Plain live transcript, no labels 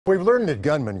We've learned that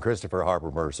gunman Christopher Harper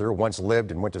Mercer once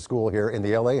lived and went to school here in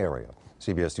the L.A. area.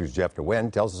 CBS 2's Jeff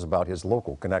Nguyen tells us about his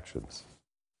local connections.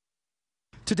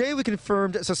 Today we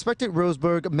confirmed suspected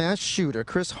Roseburg mass shooter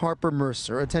Chris Harper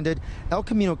Mercer attended El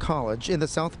Camino College in the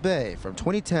South Bay from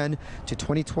 2010 to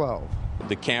 2012.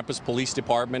 The campus police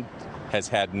department has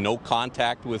had no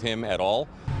contact with him at all.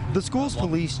 The school's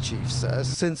police chief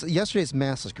says since yesterday's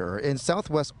massacre in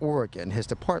southwest Oregon, his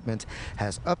department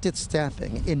has upped its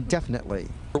staffing indefinitely.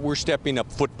 We're stepping up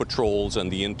foot patrols on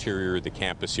the interior of the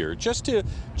campus here just to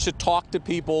talk to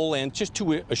people and just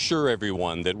to assure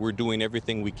everyone that we're doing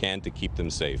everything we can to keep them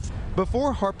safe.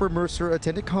 Before Harper Mercer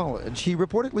attended college, he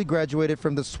reportedly graduated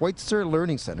from the Schweitzer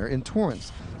Learning Center in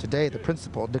Torrance. Today, the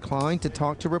principal declined to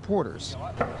talk to reporters.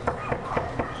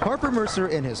 Harper Mercer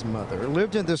and his mother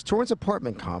lived in this Torrance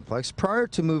apartment complex prior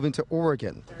to moving to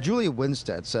Oregon. Julia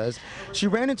Winstead says she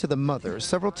ran into the mother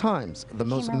several times. The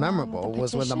most memorable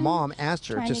was when the mom asked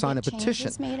her to sign a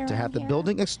petition to have the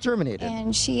building exterminated.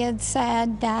 And she had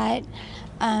said that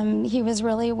he was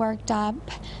really worked up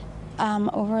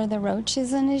over the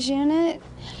roaches in his unit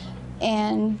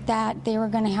and that they were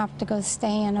going to have to go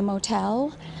stay in a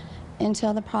motel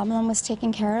until the problem was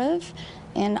taken care of.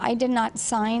 And I did not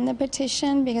sign the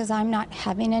petition because I'm not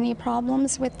having any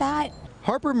problems with that.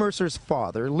 Harper Mercer's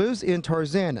father lives in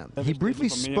Tarzana. He briefly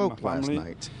spoke last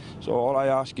night. So all I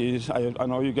ask is, I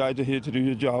know you guys are here to do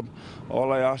your job.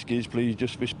 All I ask is please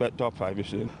just respect our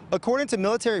privacy. According to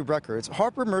military records,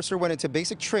 Harper Mercer went into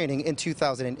basic training in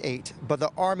 2008, but the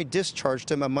Army discharged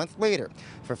him a month later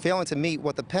for failing to meet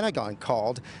what the Pentagon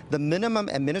called the minimum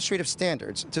administrative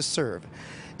standards to serve.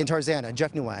 In Tarzana,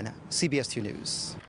 Jeff Nguyen, CBS 2 News.